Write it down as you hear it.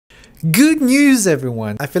Good news,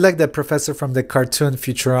 everyone! I feel like the professor from the cartoon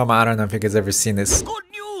Futurama. I don't know if you guys ever seen this. Good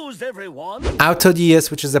news, everyone! AutoDS,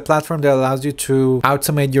 which is a platform that allows you to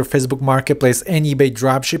automate your Facebook Marketplace and eBay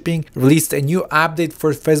dropshipping, released a new update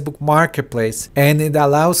for Facebook Marketplace, and it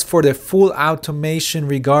allows for the full automation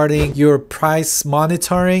regarding your price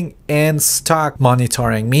monitoring and stock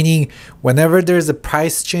monitoring, meaning whenever there's a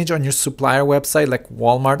price change on your supplier website like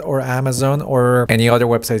Walmart or Amazon or any other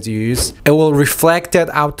websites you use, it will reflect that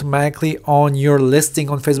automatically on your listing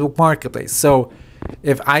on Facebook Marketplace. So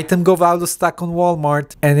if item go out of stock on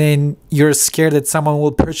Walmart and then you're scared that someone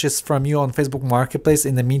will purchase from you on Facebook Marketplace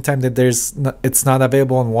in the meantime that it's not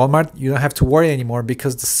available on Walmart, you don't have to worry anymore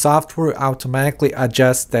because the software automatically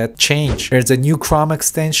adjusts that change. There's a new Chrome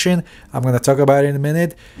extension. I'm going to talk about it in a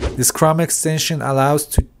minute. This Chrome extension allows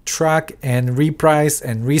to track and reprice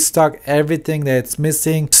and restock everything that's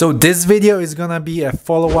missing. So this video is gonna be a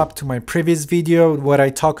follow-up to my previous video where I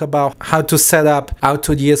talk about how to set up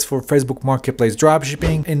AutoDS for Facebook Marketplace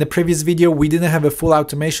dropshipping. In the previous video we didn't have a full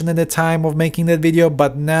automation at the time of making that video,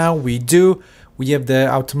 but now we do. We have the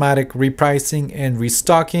automatic repricing and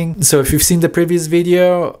restocking. So if you've seen the previous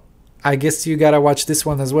video, I guess you gotta watch this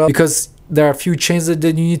one as well, because there are a few changes that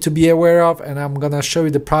you need to be aware of, and I'm gonna show you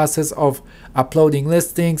the process of uploading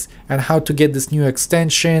listings and how to get this new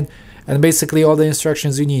extension and basically all the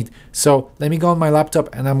instructions you need. So let me go on my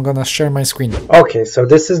laptop and I'm gonna share my screen. Okay, so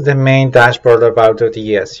this is the main dashboard of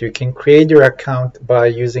AutoDS. You can create your account by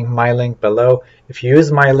using my link below. If you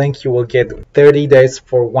use my link, you will get 30 days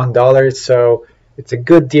for $1. So it's a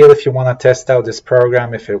good deal if you want to test out this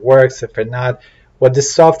program, if it works, if it not. What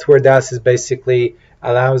this software does is basically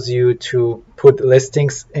allows you to put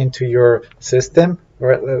listings into your system,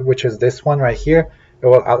 which is this one right here. It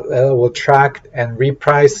will track and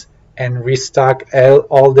reprice and restock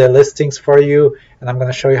all the listings for you, and I'm going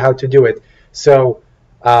to show you how to do it. So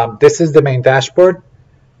this is the main dashboard,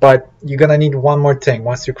 but you're going to need one more thing.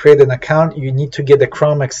 Once you create an account, you need to get the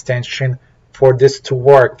Chrome extension for this to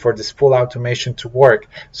work, for this full automation to work.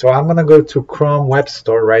 So I'm going to go to Chrome Web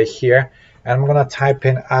Store right here, and I'm going to type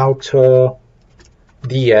in AutoDS.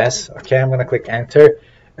 Okay, I'm going to click enter.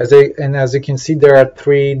 As you can see, there are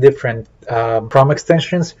three different Chrome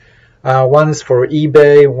extensions. One is for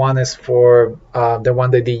eBay, one is for the one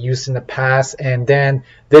that they used in the past, and then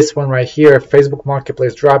this one right here, Facebook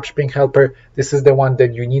Marketplace Dropshipping Helper. This is the one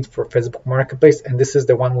that you need for Facebook Marketplace, and this is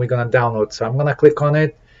the one we're going to download. So I'm going to click on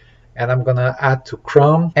it, and I'm going to add to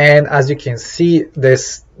Chrome. And as you can see,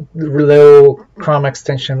 this little Chrome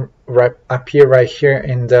extension right up here, right here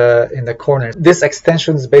in the corner. This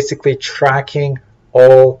extension is basically tracking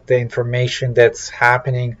all the information that's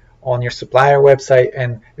happening on your supplier website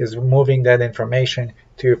and is moving that information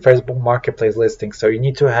to your Facebook Marketplace listing. So you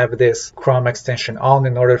need to have this Chrome extension on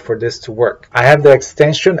in order for this to work. I have the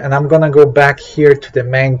extension, and I'm gonna go back here to the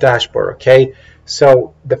main dashboard. Okay,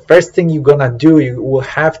 so the first thing you're gonna do, you will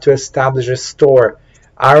have to establish a store.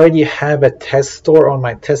 I already have a test store on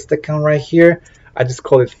my test account right here. I just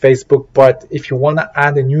call it Facebook, but if you want to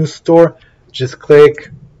add a new store, just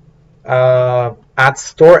click add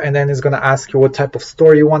store, and then it's going to ask you what type of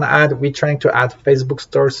store you want to add. We're trying to add Facebook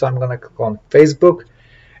store, so I'm going to click on Facebook,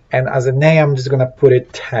 and as a name I'm just going to put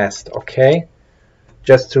it test. Okay,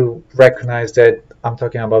 just to recognize that I'm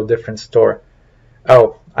talking about different store.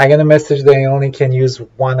 Oh, I got a message that you only can use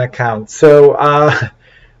one account. So I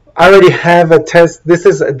already have a test. This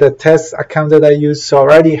is the test account that I use, so I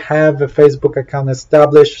already have a Facebook account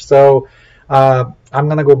established. So I'm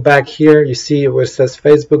gonna go back here. You see where it says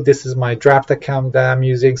Facebook. This is my draft account that I'm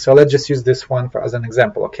using. So let's just use this one as an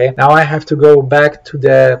example. Okay, now I have to go back to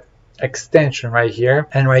the extension right here,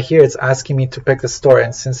 and right here it's asking me to pick a store,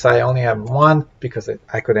 and since I only have one because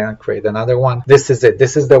I couldn't create another one, this is it.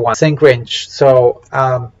 This is the one, sync range. So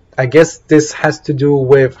I guess this has to do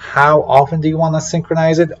with how often do you want to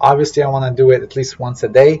synchronize it. Obviously I want to do it at least once a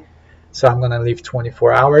day, so I'm going to leave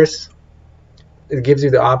 24 hours. It gives you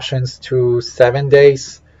the options to 7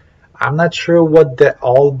 days. I'm not sure what the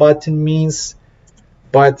all button means,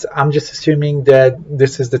 but I'm just assuming that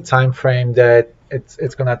this is the time frame that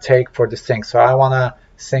it's going to take for the sync. So I want to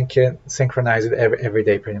synchronize it every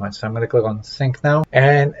day pretty much. So I'm going to click on sync now,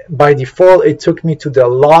 and by default it took me to the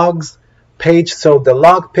logs page. So the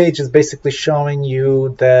log page is basically showing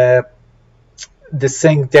you the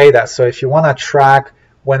sync data. So if you want to track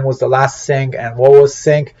when was the last sync and what was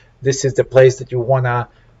sync, this is the place that you want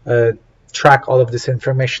to track all of this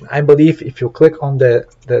information. I believe if you click on the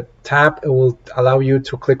tab, it will allow you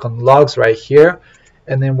to click on logs right here,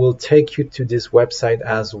 and then will take you to this website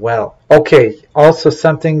as well. Okay, also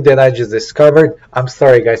something that I just discovered. I'm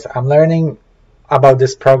sorry guys, I'm learning about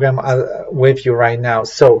this program with you right now.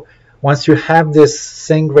 So Once you have this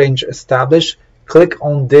sync range established, click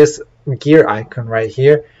on this gear icon right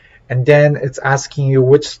here, and then it's asking you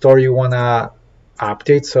which store you want to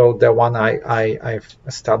update. So the one I've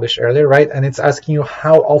established earlier, right? And it's asking you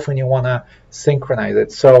how often you want to synchronize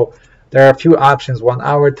it. So there are a few options: 1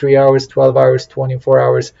 hour, 3 hours, 12 hours, 24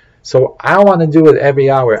 hours. So I want to do it every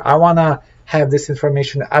hour. I want to have this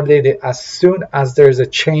information updated as soon as there's a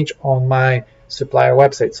change on my supplier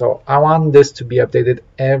website. So I want this to be updated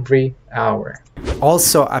every hour.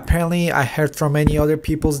 Also, apparently I heard from many other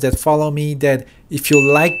people that follow me that if you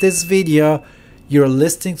like this video, your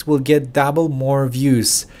listings will get double more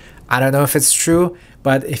views. I don't know if it's true,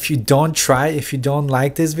 but if you don't try, if you don't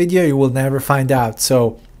like this video, you will never find out.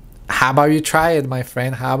 So how about you try it, my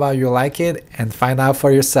friend? How about you like it and find out for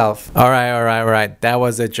yourself? All right. That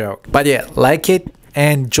was a joke. But yeah, like it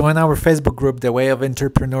and join our Facebook group, The Way of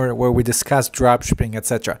Entrepreneur, where we discuss dropshipping,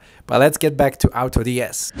 etc. But let's get back to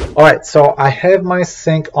AutoDS. All right, so I have my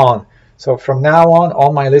sync on. So from now on,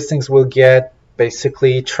 all my listings will get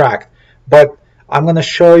basically tracked. But I'm going to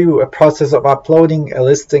show you a process of uploading a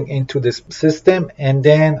listing into this system, and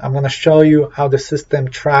then I'm going to show you how the system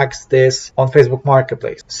tracks this on Facebook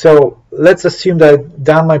Marketplace. So let's assume that I've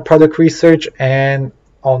done my product research and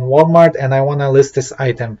on Walmart, and I want to list this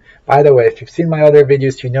item. By the way, if you've seen my other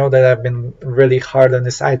videos, you know that I've been really hard on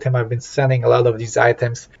this item. I've been selling a lot of these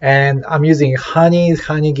items, and I'm using Honey.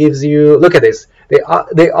 Honey gives you, look at this. They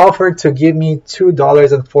offered to give me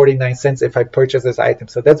 $2.49 if I purchase this item.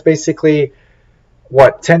 So that's basically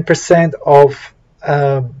what, 10% of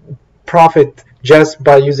profit just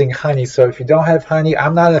by using Honey. So if you don't have Honey,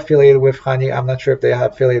 I'm not affiliated with Honey. I'm not sure if they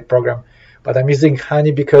have affiliate program, but I'm using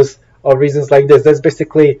Honey because of reasons like this. That's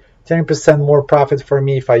basically 10% more profit for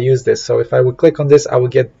me if I use this. So if I would click on this, I would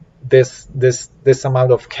get this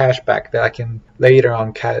amount of cash back that I can later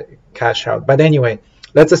on cash out. But anyway,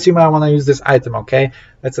 let's assume I want to use this item. Okay,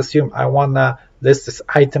 let's assume I want to list this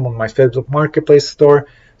item on my Facebook Marketplace store.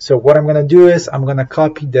 So what I'm going to do is I'm going to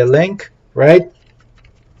copy the link, right?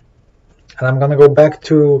 And I'm going to go back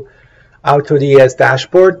to AutoDS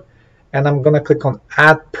dashboard, and I'm going to click on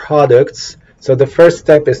Add Products. So the first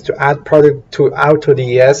step is to add product to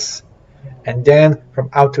AutoDS, and then from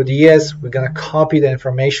AutoDS, we're going to copy the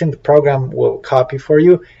information. The program will copy for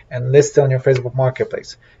you and list it on your Facebook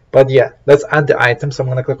Marketplace. But yeah, let's add the item. So I'm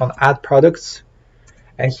going to click on Add Products.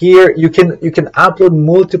 And here you can upload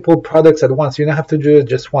multiple products at once. You don't have to do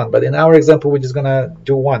just one. But in our example, we're just going to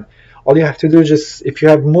do one. All you have to do is just, if you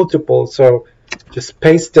have multiple, so just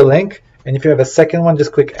paste the link. And if you have a second one,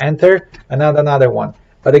 just click Enter and add another one.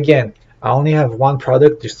 But again, I only have one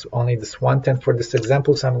product, just only this 110 for this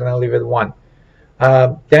example, so I'm going to leave it one.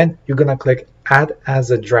 Then you're going to click Add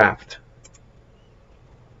as a Draft.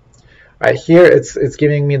 Right here, it's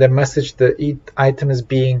giving me the message that each item is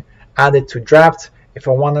being added to draft. If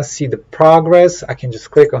I want to see the progress, I can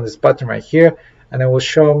just click on this button right here, and it will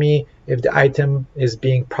show me if the item is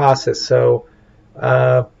being processed. So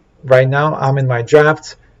right now, I'm in my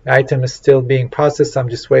draft. The item is still being processed. I'm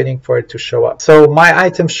just waiting for it to show up. So my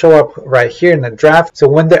items show up right here in the draft. So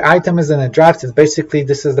when the item is in a draft, it's basically,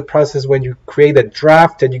 this is the process when you create a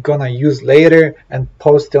draft that you're gonna use later and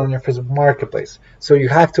post it on your Facebook Marketplace. So you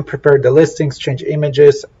have to prepare the listings, change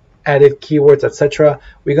images, edit keywords, etc.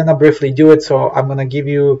 We're gonna briefly do it. So I'm gonna give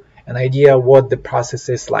you an idea what the process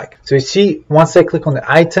is like. So you see, once I click on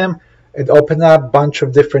the item, it opens up a bunch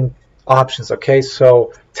of different options. Okay,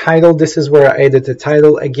 so title, this is where I edit the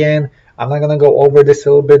title. Again, I'm not gonna go over this a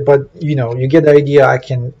little bit, but you know, you get the idea. I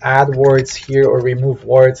can add words here or remove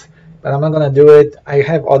words, but I'm not gonna do it. I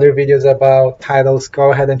have other videos about titles.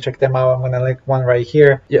 Go ahead and check them out. I'm gonna link one right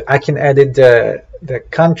here. Yeah, I can edit the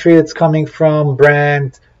country it's coming from,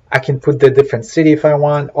 brand. I can put the different city if I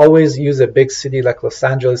want. Always use a big city like Los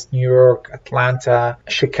Angeles, New York, Atlanta,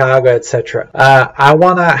 Chicago, etc. I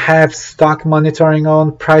want to have stock monitoring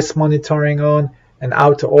on, price monitoring on, and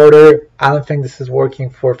auto order. I don't think this is working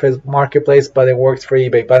for Facebook Marketplace, but it works for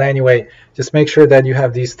eBay. But anyway, just make sure that you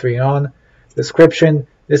have these three on. Description,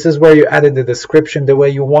 this is where you added the description the way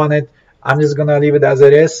you want it. I'm just going to leave it as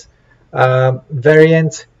it is.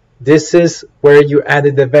 Variant. This is where you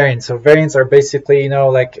added the variants. So variants are basically, you know,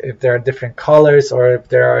 like if there are different colors or if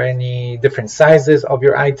there are any different sizes of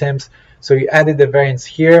your items. So you added the variants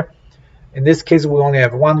here. In this case, we only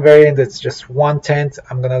have one variant. It's just 1/10.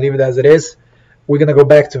 I'm going to leave it as it is. we're going to go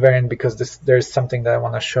back to variant because there's something that I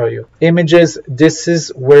want to show you. Images, this is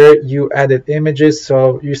where you edit images.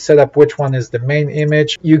 So you set up which one is the main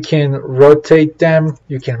image. You can rotate them,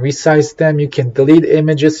 you can resize them, you can delete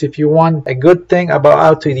images if you want. A good thing about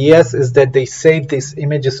AutoDS is that they save these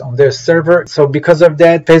images on their server. So because of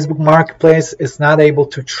that, Facebook Marketplace is not able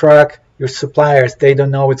to track your suppliers. They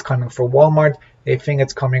don't know it's coming from Walmart. They think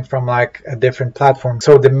it's coming from like a different platform.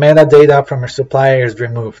 So the metadata from your supplier is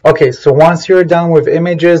removed. Okay, so once you're done with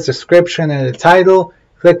images, description, and the title,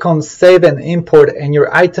 click on Save and Import, and your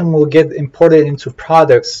item will get imported into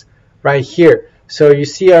products right here. So you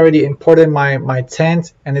see I already imported my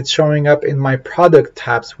tent, and it's showing up in my product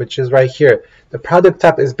tabs, which is right here. The product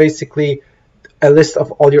tab is basically a list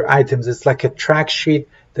of all your items. It's like a track sheet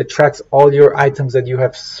that tracks all your items that you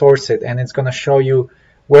have sourced, and it's going to show you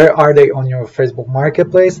where are they on your Facebook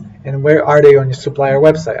Marketplace and where are they on your supplier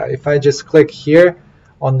website. If I just click here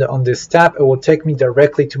on this tab, it will take me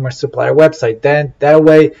directly to my supplier website. Then that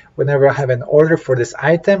way, whenever I have an order for this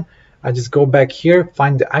item, I just go back here,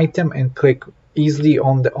 find the item, and click easily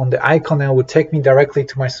on the icon, and it will take me directly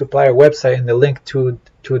to my supplier website and the link to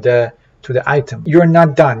the item. You're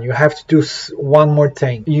not done. You have to do one more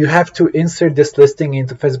thing. You have to insert this listing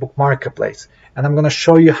into Facebook Marketplace, and I'm going to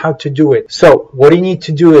show you how to do it. So what you need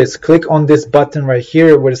to do is click on this button right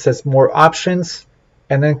here where it says more options,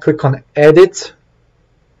 and then click on edit,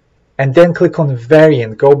 and then click on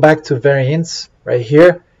variant. Go back to variants right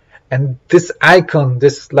here, and this icon,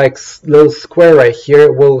 this like little square right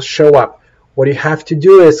here, will show up. What you have to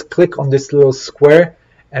do is click on this little square,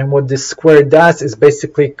 and what this square does is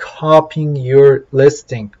basically copying your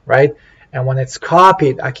listing, right? And when it's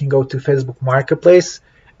copied, I can go to Facebook Marketplace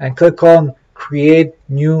and click on create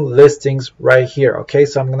new listings right here. Okay,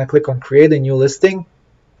 so I'm going to click on create a new listing,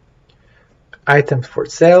 items for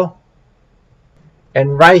sale, and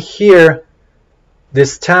right here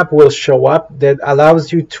this tab will show up that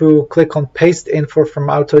allows you to click on paste info from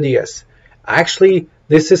AutoDS. Actually,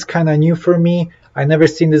 this is kind of new for me. I never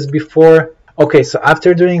seen this before. Okay, so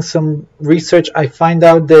after doing some research, I find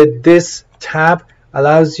out that this tab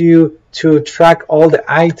allows you to track all the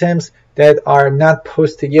items that are not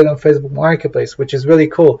posted yet on Facebook Marketplace, which is really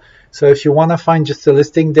cool. So if you want to find just a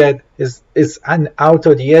listing that is on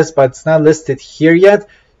AutoDS but it's not listed here yet,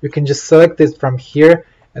 you can just select it from here,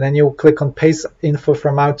 and then you'll click on paste info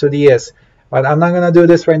from AutoDS. But I'm not going to do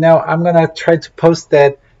this right now. I'm going to try to post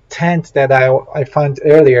that tent that I found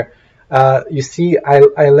earlier. You see,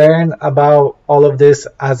 I learn about all of this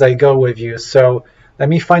as I go with you. So let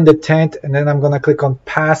me find the tent, and then I'm going to click on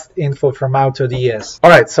past info from AutoDS. All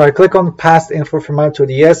right, so I click on past info from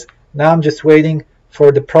AutoDS. Now I'm just waiting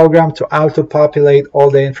for the program to auto-populate all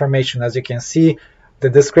the information. As you can see, the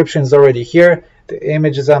description is already here. The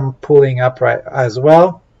images I'm pulling up right as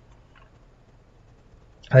well.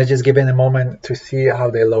 Let's just give it a moment to see how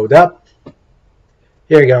they load up.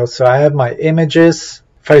 Here we go. So I have my images.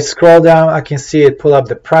 If I scroll down, I can see it pull up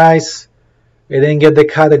the price. It didn't get the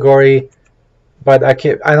category, but I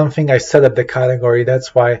don't think I set up the category.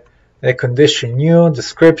 That's why. The condition new,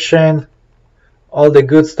 description, all the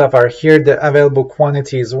good stuff are here. The available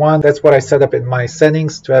quantity is 1. That's what I set up in my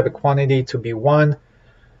settings, to have a quantity to be 1.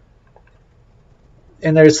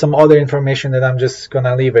 And there's some other information that I'm just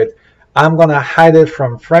gonna leave it. I'm gonna hide it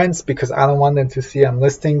from friends because I don't want them to see I'm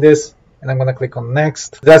listing this. And I'm gonna click on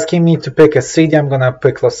next. It's asking me to pick a city. I'm gonna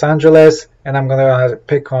pick Los Angeles, and I'm gonna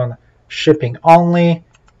pick on shipping only,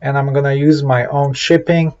 and I'm gonna use my own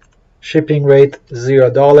shipping rate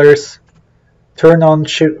 $0. Turn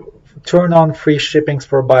on free shippings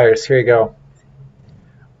for buyers. Here you go.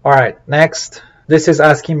 All right, next. This is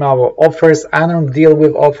asking me about offers. I don't deal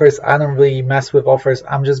with offers. I don't really mess with offers.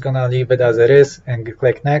 I'm just gonna leave it as it is and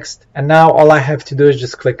click next. And now all I have to do is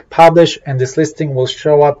just click publish, and this listing will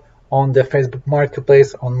show up on the Facebook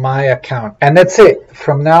Marketplace on my account. And that's it.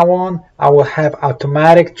 From now on, I will have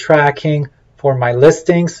automatic tracking for my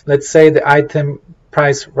listings. Let's say the item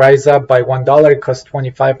price rise up by $1, it costs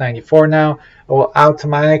 $25.94 now. It will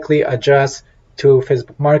automatically adjust to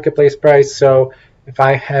Facebook Marketplace price. So if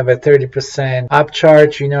I have a 30%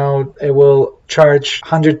 upcharge, it will charge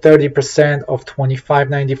 130% of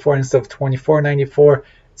 $25.94 instead of $24.94.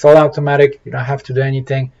 It's all automatic. You don't have to do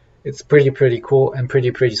anything. It's pretty cool and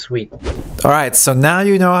pretty sweet. All right, so now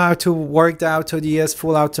you know how to work the AutoDS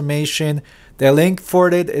full automation. The link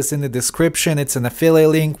for it is in the description. It's an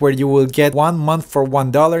affiliate link where you will get 1 month for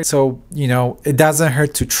 $1. So, it doesn't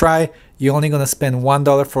hurt to try. You're only going to spend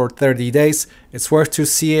 $1 for 30 days. It's worth to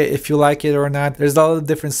see it if you like it or not. There's a lot of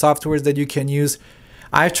different softwares that you can use.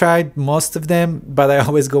 I've tried most of them, but I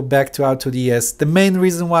always go back to AutoDS. The main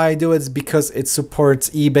reason why I do it is because it supports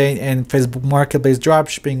eBay and Facebook Marketplace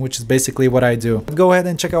dropshipping, which is basically what I do. Go ahead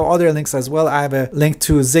and check out other links as well. I have a link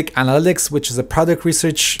to Zik Analytics, which is a product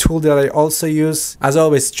research tool that I also use. As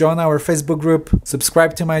always, join our Facebook group,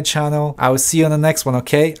 subscribe to my channel. I will see you on the next one,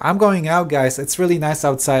 okay? I'm going out, guys. It's really nice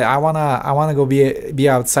outside. I wanna go be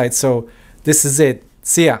outside. So this is it.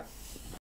 See ya.